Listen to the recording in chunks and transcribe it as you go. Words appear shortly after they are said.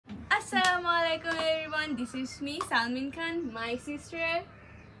Assalamualaikum everyone. This is me, Salmin Khan, my sister.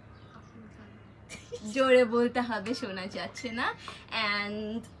 জোরে বলতে হবে, শোনা যাচ্ছে না.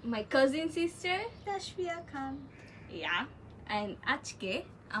 And my cousin sister, Tashfiya Khan. Yeah. And আজকে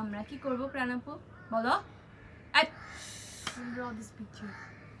আমরা কি করব প্রাণাপু? বলো. Draw this picture.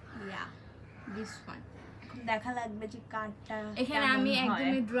 Yeah. This one. দেখা লাগবে যে কার্ডটা এখানে আমি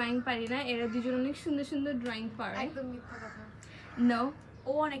একদমই ড্রয়িং পারি না, এরা দুজন অনেক সুন্দর সুন্দর ড্রয়িং পারে. একদম মিথ্যা কথা. No.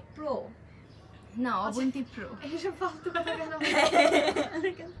 ও অনেক প্রো. না, অবন্তী প্রো. এসব ফালতু কথা কেন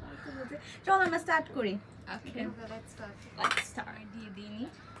বলছো? চলো আমরা স্টার্ট করি. Okay. Let's start. দিয়ে দিইনি.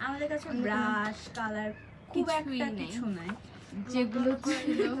 আমাদের কাছে ব্রাশ, কালার খুব একটা কিছু নাই. যেগুলো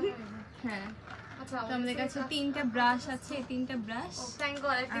ছিল, হ্যাঁ. তো আমাদের কাছে তিনটা ব্রাশ আছে, তিনটা brush. Oh, thank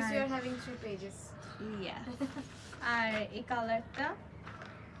God, at least you are having 3 pages. Yeah. আর এই কালারটা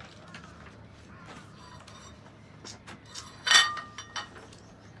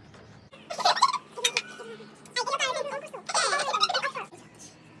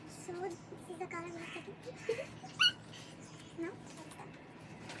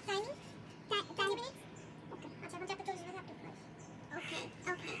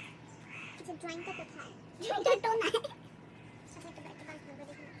ড্রয়িংটা কোথায়? ড্রয়িংটা তো না।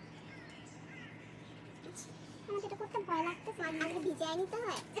 আমাকে এটা করতে ভয় লাগতেছে, আমাকে ভিজিয়ে নিতে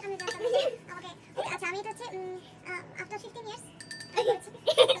হয়। আমাকে আচ্ছা, আমি এটা হচ্ছে after 15 years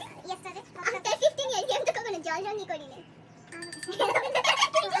yesterday after 15 years আমি তো কখনো জল রঙই করি না।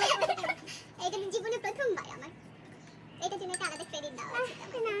 এটা জীবনে প্রথমবার আমার, এটার জন্য একটা আলাদা ক্রেডিট দেওয়া উচিত।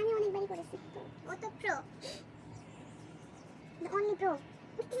 না, আমি অনেকবারই করেছি। ও তো প্রো, অনলি প্রো।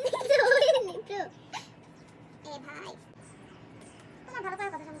 প্রো এ ভাই, তোমার ভালো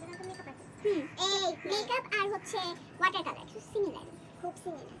করার কথা শুনতে না, তুমি মেকআপ আর্টিস্ট। এই মেকআপ আর হচ্ছে ওয়াটার কালার খুব সিমিলার, খুব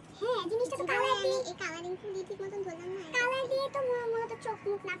সিমিলার। হ্যাঁ, জিনিসটা তো কালার দিয়ে, এই কালারিং ফুল দিয়ে ঠিক মতন ধরলাম না। কালার দিয়ে তো মূলত চোখ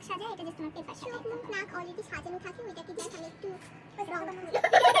মুখ নাক সাজায়, এটা জাস্ট তোমার পেপার সাজায়। চোখ মুখ নাক অলরেডি সাজানো থাকে, ওইটাকে জাস্ট আমি একটু রং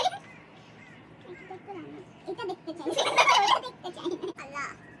এটা দেখতে চাই, ওটা দেখতে চাই। আল্লাহ,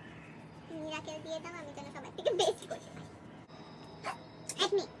 মিরাকেল দিয়ে দাও, আমি যেন সবার থেকে বেস্ট করতে পারি। এক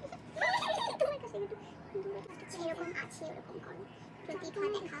মিনিট, তোমার কাছে একটু এরকম আছে, এরকম করো, প্রতিভা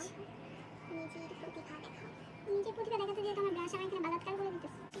দেখাও, নিজের প্রতিভা দেখাও। নিজের প্রতিভা দেখাতে যেয়ে তোমার ব্রাশ আমার এখানে বালাৎকার করে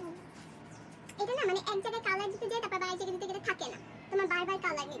দিতেছে। এটা না, মানে এক জায়গায় কালার দিতে যায়, তারপর বাইরে জায়গায় দিতে গেলে থাকে না, তোমার বারবার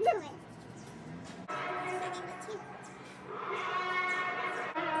কালার নিতে হয়।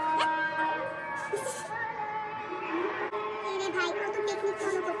 এরে ভাই, কত টেকনিক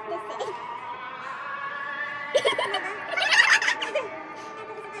ফলো করতেছে।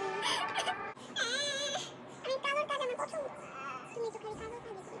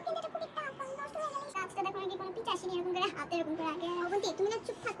 তুমি না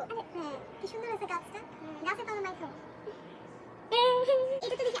চুপ থাকো। কি সুন্দর আছে গাছটা, গাছের তলায় মাইছো।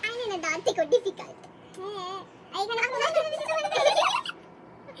 এটা তো দেখি আইনের দাঁত থেকে ডিফিকাল্ট। হ্যাঁ, এইখানে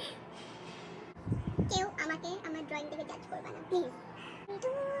কেউ আমাকে আমার ড্রয়িং দেখে জাজ করবে না প্লিজ।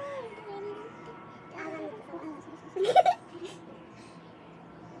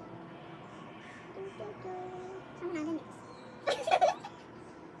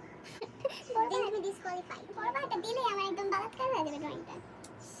 ডিসকোয়ালিফাই বড়বারটা দিলে আমার একদম বালাৎকার হয়ে যাবে ড্রয়িংটা।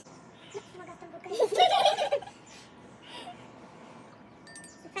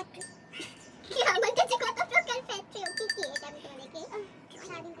 ফ্যাক্টরি আমার কাছে কত প্রকার ফ্যাক্টরি, কি কি এটা আমি তোমাদেরকে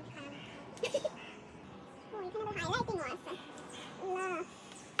সারাদিন করে খারাপ। ও, এখানে আবার হাইলাইটিংও আছে। না,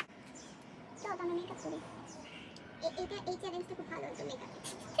 চল আমরা মেকআপ করি। এটা এই চ্যালেঞ্জটা খুব ভালো হতো মেকআপে।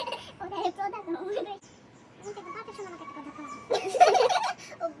 ওটা প্রোডাক্ট হবে। আমি তো বাপের সময় আমাকে একটা কথা বলা।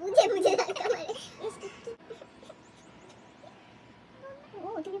 ও বুঝে বুঝে রাখতে পারে। ও,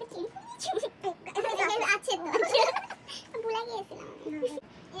 তুমি তো চেঞ্জ করেছো। আছে তো, ভুলে গিয়েছিলাম।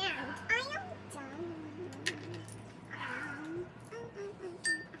 I am done.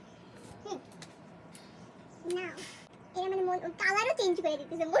 Now, এর মানে কালারও চেঞ্জ করে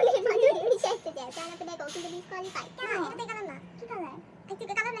দিতেছে, মনে মানে মিশাইতে যায়। তাহলে আপনি দেখো কিন্তু ডিসকোয়ালিফাই। কেন এটা কালার না? কি কালার? একটু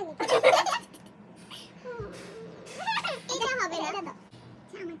কালার নাই নাকি? এটা হবে না, এটা দাও।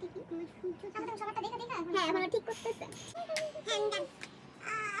 আমার ঠিক আমার সূর্য আমাদের সবারটা দেখা দেখা। হ্যাঁ, আমরা ঠিক করতেছে। Hand done.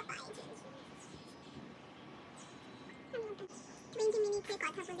 By change. 20 মিনিটে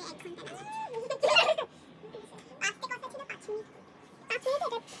কথা বলে 1 ঘন্টা না। আজকে কথা ছিল 5 মিনিট। 5 মিনিট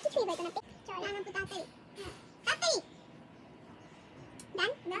এটা কিছুই হইতো না। চল আমরা তাড়াতাড়ি। তাড়াতাড়ি।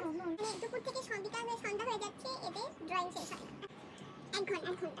 ডান? না। মানে দুপুর থেকে বিকাল হয়ে সন্ধ্যা হয়ে যাচ্ছে, এতে ড্রয়িং শেষ হয় না। 1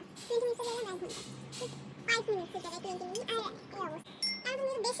 ঘন্টা 20 মিনিটের জায়গায় 1 ঘন্টা। 5 মিনিটের জায়গায় 20 মিনিট। আর এই অবস্থা। আর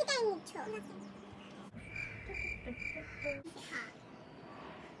তুমি বেশি টাইম নিচ্ছ। হ্যাঁ।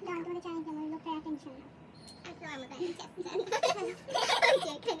 দাও ধরে চ্যালেঞ্জ আমার লোকের অ্যাটেনশন না।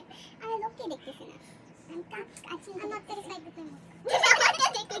 আরে লোককে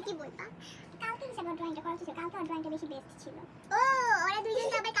কি বলবা কালকে হিসাবে ড্রয়িংটা করা ছিল কালকে ড্রয়িংটা বেশি বেস্ট ছিল ও ওরা দুইজন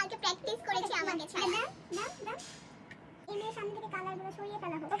তো আবার কালকে প্র্যাকটিস করেছে আমাকে ছাড়া দাও এমএর সামনে থেকে কালারগুলো সরিয়ে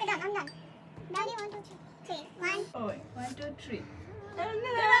ফেলা হোক ওকে ডান ডান ডানি 1 2 3 1 ওই 1 2 3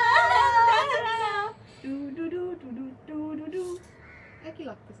 একই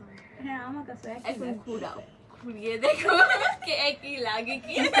লাগতেছে আমার। হ্যাঁ আমার কাছে এখন ঘুরাও ঘুরিয়ে দেখো কে একই লাগে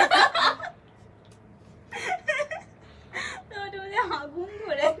কি আগুন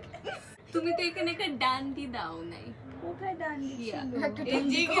ধরে তুমি তো এখানে একটা ডান্ডি দাও নাই কোথায় ডান্ডি ছিল এই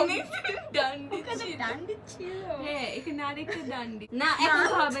যে এখানে ডান্ডি ওখানে ছিল। ডান্ডি ছিল হ্যাঁ এখানে আরেকটা ডান্ডি না এখন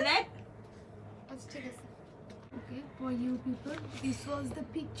হবে না আচ্ছা ঠিক আছে Okay, for you people, this was the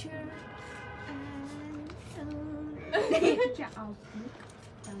picture.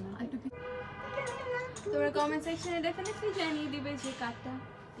 তোমরা কমেন্ট সেকশনে ডেফিনেটলি জানিয়ে দিবে যে কাটটা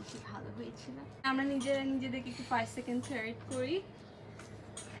বেশি ভালো হয়েছিল। আমরা নিজেরা নিজেদেরকে একটু 5 সেকেন্ড থ্রেড করি।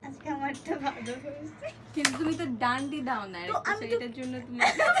 আজকে আমারটা ভালো হয়েছে কিন্তু তুমি তো ডান্ডি দাও না তো আমি তো- এটার জন্য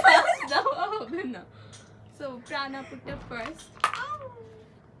তোমার ফার্স্ট দেওয়া হবে না। So প্রাণাপুরটা first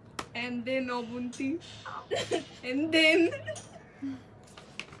and then Abanti and then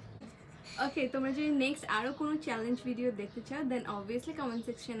ওকে তোমরা যদি নেক্সট আরো কোনো চ্যালেঞ্জ ভিডিও দেখতে চাও দেন অবভিয়াসলি কমেন্ট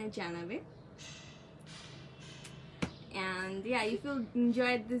সেকশনে জানাবে and yeah if you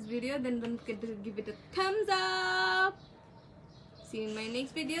enjoyed this video then don't forget to give it a thumbs up. See you in my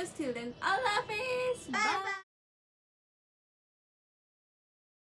next videos. Till then, Allah Hafiz. Bye.